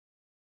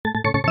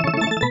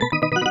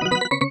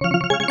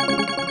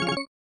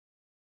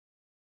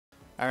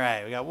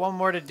Alright, we got one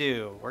more to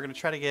do. We're going to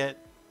try to get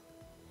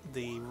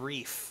the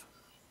reef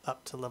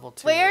up to level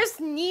 2. Where's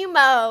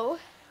Nemo?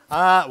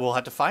 We'll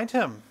have to find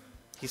him.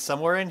 He's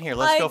somewhere in here.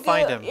 Let's go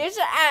find him. You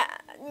should,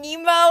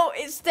 Nemo,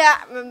 is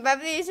that,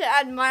 remember you should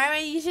admire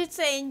me, you should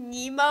say,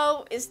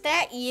 Nemo, is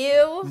that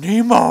you?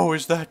 Nemo,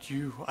 is that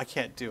you? I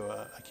can't do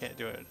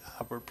an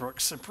Albert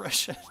Brooks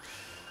impression.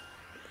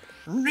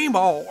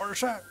 Nemo,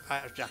 is that?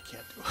 I can't do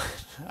it.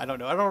 I don't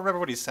know. I don't remember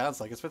what he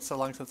sounds like. It's been so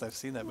long since I've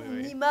seen that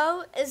movie.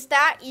 Nemo, is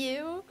that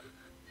you?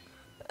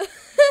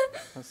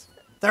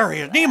 There he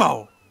is.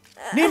 Nemo!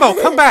 Nemo,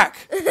 come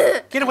back!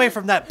 Get away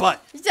from that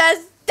butt. He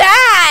says,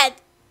 Dad!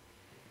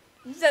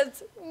 He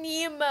says,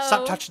 Nemo.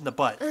 Stop touching the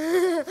butt.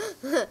 No,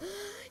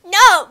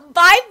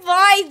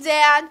 bye-bye,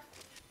 Dad.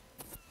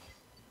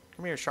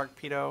 Come here,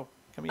 Sharkpedo.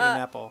 Come eat an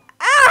apple.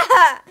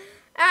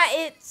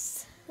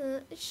 It's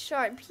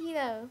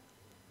Sharkpedo.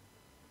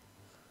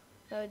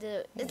 Oh,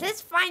 dude. Is this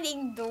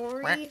Finding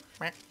Dory?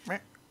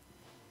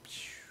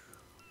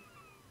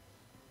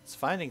 It's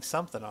finding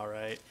something, all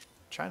right.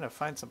 Trying to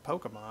find some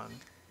Pokemon.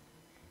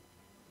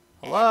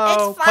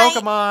 Hello,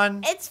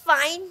 Pokemon. It's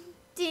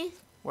finding.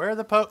 Where's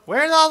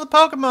all the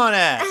Pokemon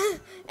at?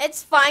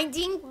 It's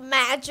finding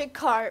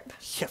Magikarp.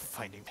 Yeah,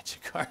 finding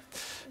Magikarp.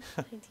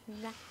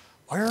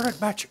 Where did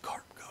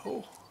Magikarp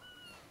go?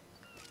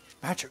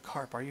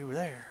 Magikarp, are you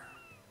there?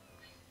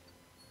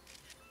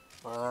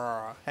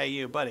 Hey,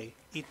 you, buddy.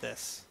 Eat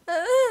this.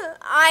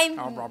 I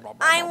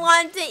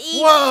want to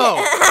eat. Whoa!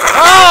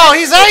 Oh,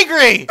 he's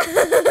angry.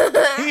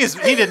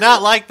 He did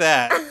not like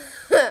that.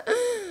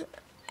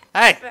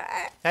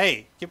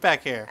 Hey, get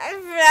back here. I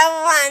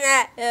throw one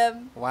at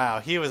him.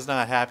 Wow, he was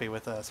not happy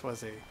with us,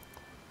 was he?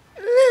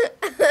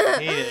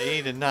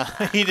 He did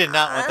not. He did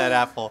not want that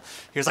apple.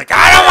 He was like,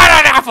 I don't want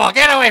an apple.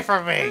 Get away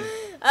from me.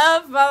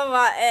 Oh, throw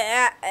it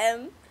at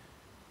him.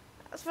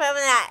 Throw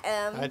it at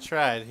him. I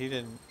tried. He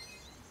didn't.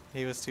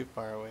 He was too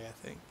far away, I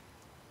think.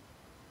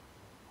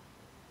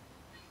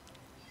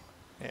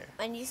 Here.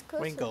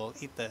 Winkle,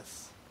 eat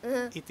this.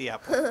 Eat the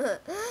apple.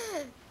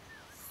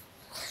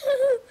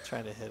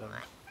 Trying to hit him.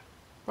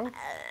 Oh.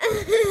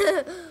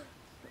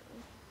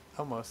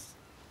 Almost.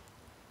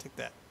 Take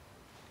that.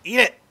 Eat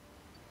it!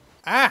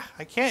 Ah!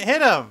 I can't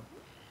hit him!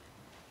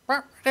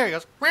 There he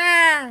goes.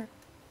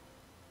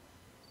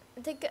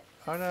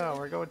 Oh no,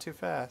 we're going too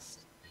fast.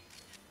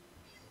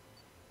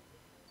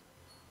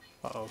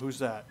 Uh-oh, who's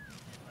that?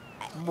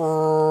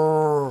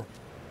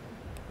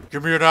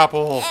 Give me an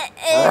apple!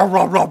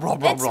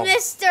 It's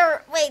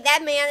Mr. Wait,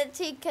 that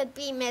manatee could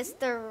be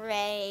Mr.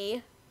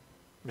 Ray.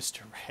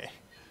 Mr. Ray.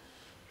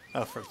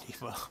 Oh, from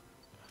Nemo.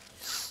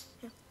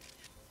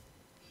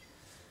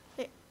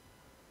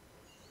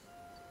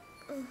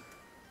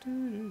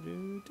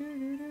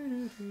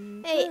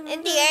 Hey,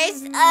 in the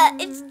ice,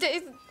 it's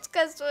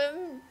because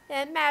swim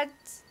and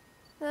mats.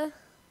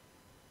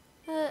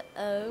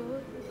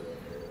 Uh-oh.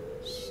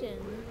 Shin.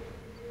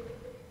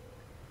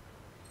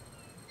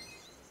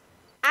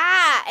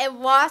 Ah, it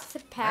lost the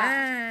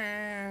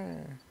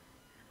path.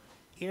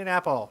 Eat an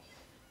apple.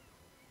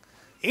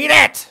 Eat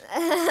it!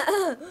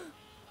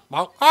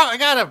 Oh, I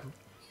got him!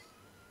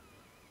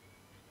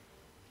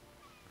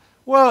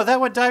 Whoa, that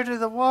one dived into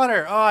the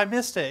water. Oh, I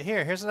missed it.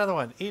 Here's another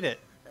one. Eat it.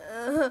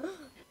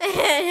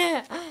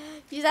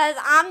 He says,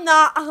 I'm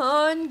not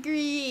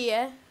hungry.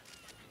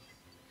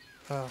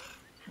 Oh,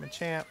 I'm a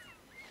champ.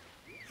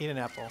 Eat an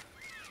apple.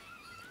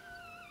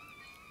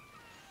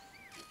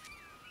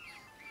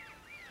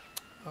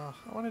 Oh,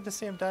 I wanted to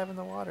see him dive in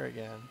the water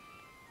again.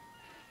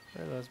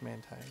 Where are those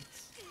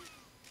mantines?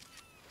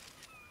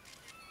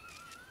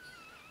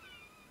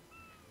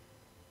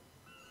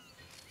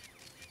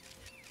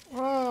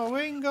 Whoa,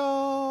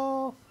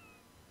 Wingle!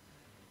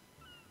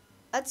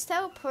 Let's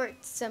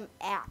teleport some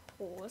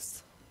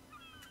apples.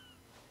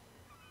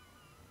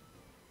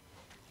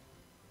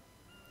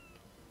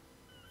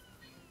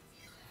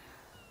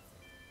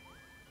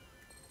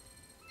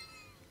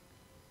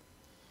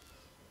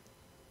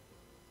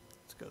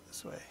 Let's go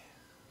this way.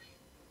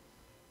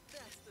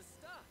 That's the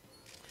stuff.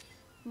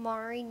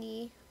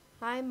 Marini.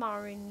 Hi,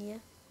 Marini.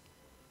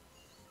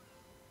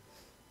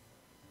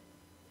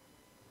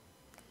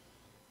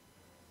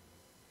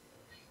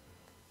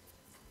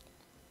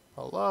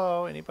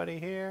 Hello, anybody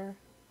here?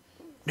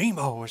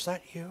 Nemo, is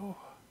that you?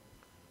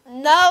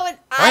 No,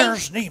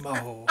 Where's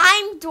Nemo?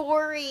 I'm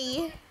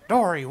Dory.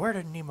 Dory, where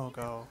did Nemo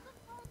go?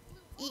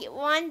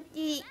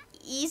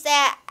 He's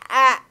at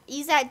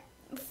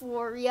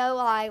Florio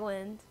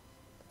Island.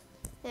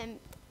 And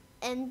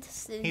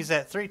He's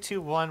at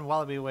 321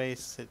 Wallaby Way,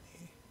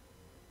 Sydney.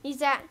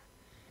 He's at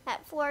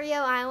Florio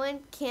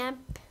Island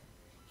camp,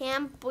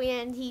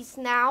 and he's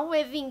now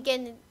living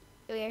in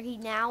where he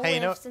now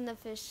lives in the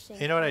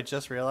fishing. You know what I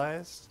just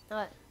realized?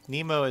 What?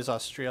 Nemo is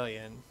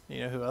Australian.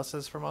 You know who else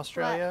is from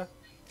Australia?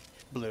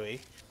 What?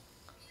 Bluey.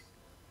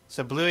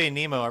 So Bluey and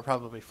Nemo are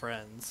probably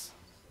friends.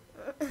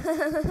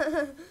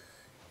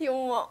 You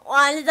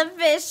wanted the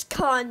fish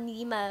called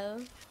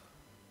Nemo.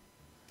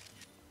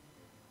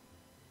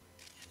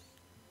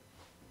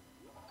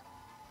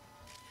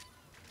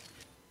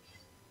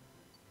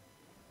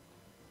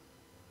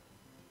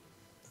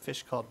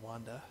 fish called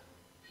Wanda.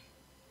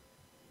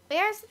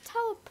 Where's the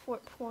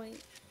teleport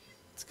point?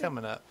 It's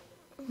coming up.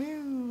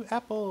 Mew,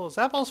 apples.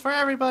 Apples for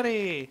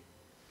everybody.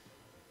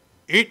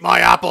 Eat my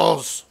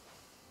apples.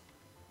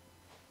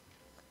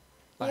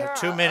 I have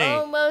too many. You're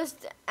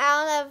almost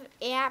out of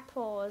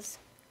apples.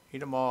 Eat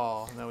them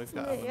all. Now we've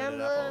got You're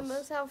unlimited apples.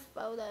 almost out of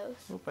photos.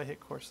 Oop, I hit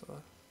Corsola.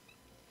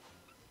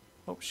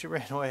 Oh, she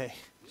ran away.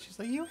 She's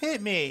like, you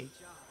hit me.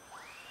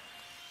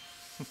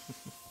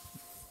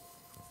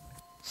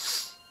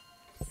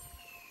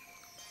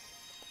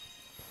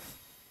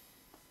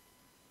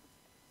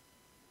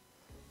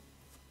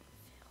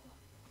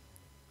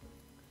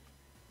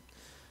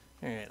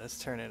 Alright, let's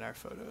turn in our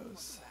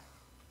photos.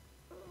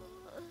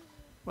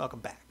 Welcome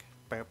back.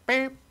 Boop,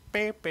 boop,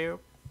 boop, boop,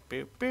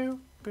 boop, boop,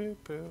 boop,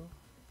 boop.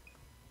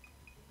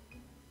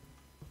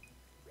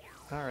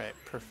 Alright,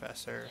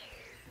 Professor.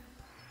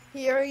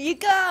 Here you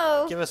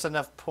go. Give us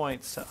enough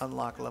points to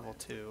unlock level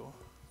 2.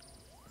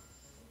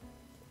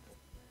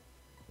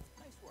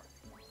 Nice work.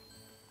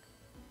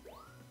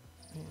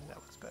 That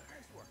was better.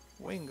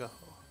 Wingo.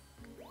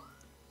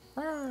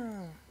 Nice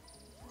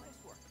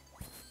work.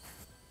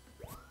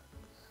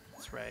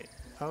 That's right.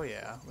 Oh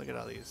yeah, look at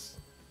all these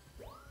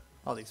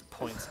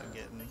points I'm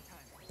getting. Nice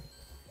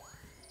work.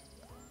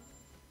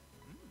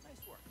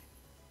 Nice work.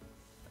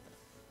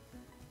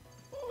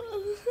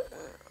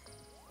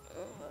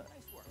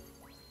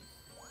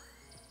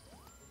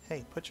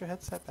 Hey, put your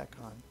headset back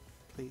on,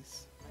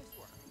 please. Nice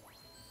work.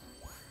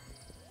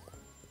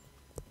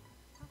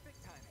 Perfect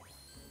timing.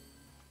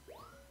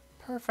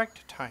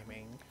 Perfect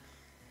timing.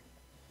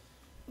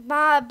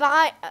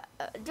 Bye.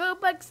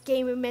 Doodlebug's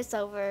Gameroom is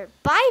over.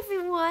 Bye,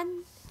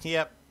 everyone.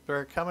 Yep,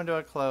 we're coming to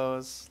a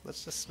close.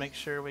 Let's just make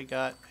sure we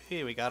got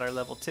our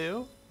level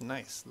 2.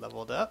 Nice,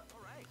 leveled up.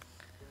 All right.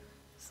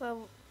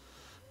 So,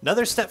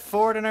 Another step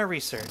forward in our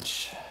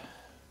research.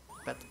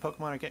 Bet the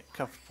Pokemon are getting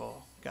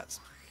comfortable. Got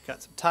some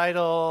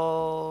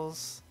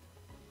titles.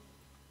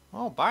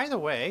 Oh, by the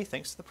way,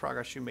 thanks to the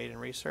progress you made in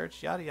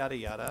research, yada yada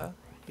yada,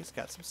 he's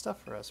got some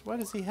stuff for us. What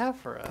does he have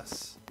for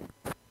us?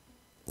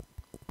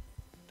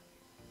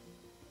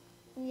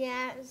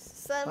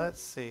 yes.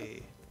 Let's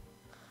see.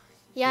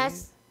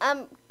 Yes.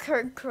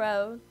 Kurt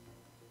Crow.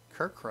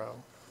 Kerkrow.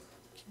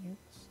 Can you...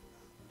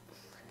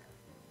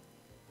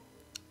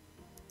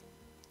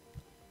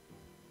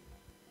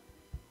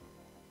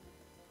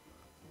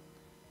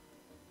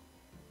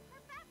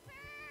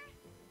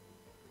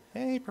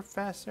 Hey,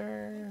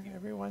 Professor.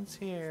 Everyone's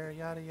here.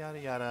 Yada, yada,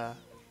 yada.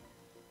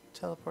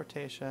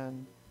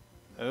 Teleportation.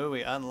 Oh,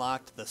 we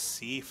unlocked the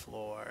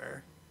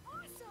seafloor.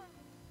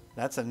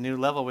 That's a new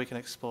level we can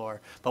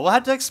explore. But we'll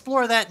have to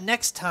explore that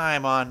next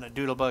time on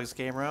Doodlebug's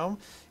Gameroom.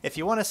 If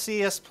you want to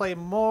see us play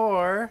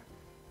more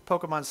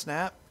Pokemon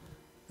Snap,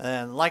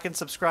 then like and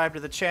subscribe to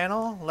the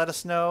channel. Let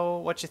us know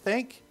what you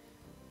think.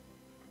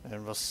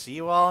 And we'll see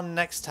you all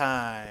next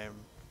time.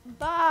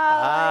 Bye.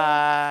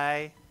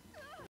 Bye.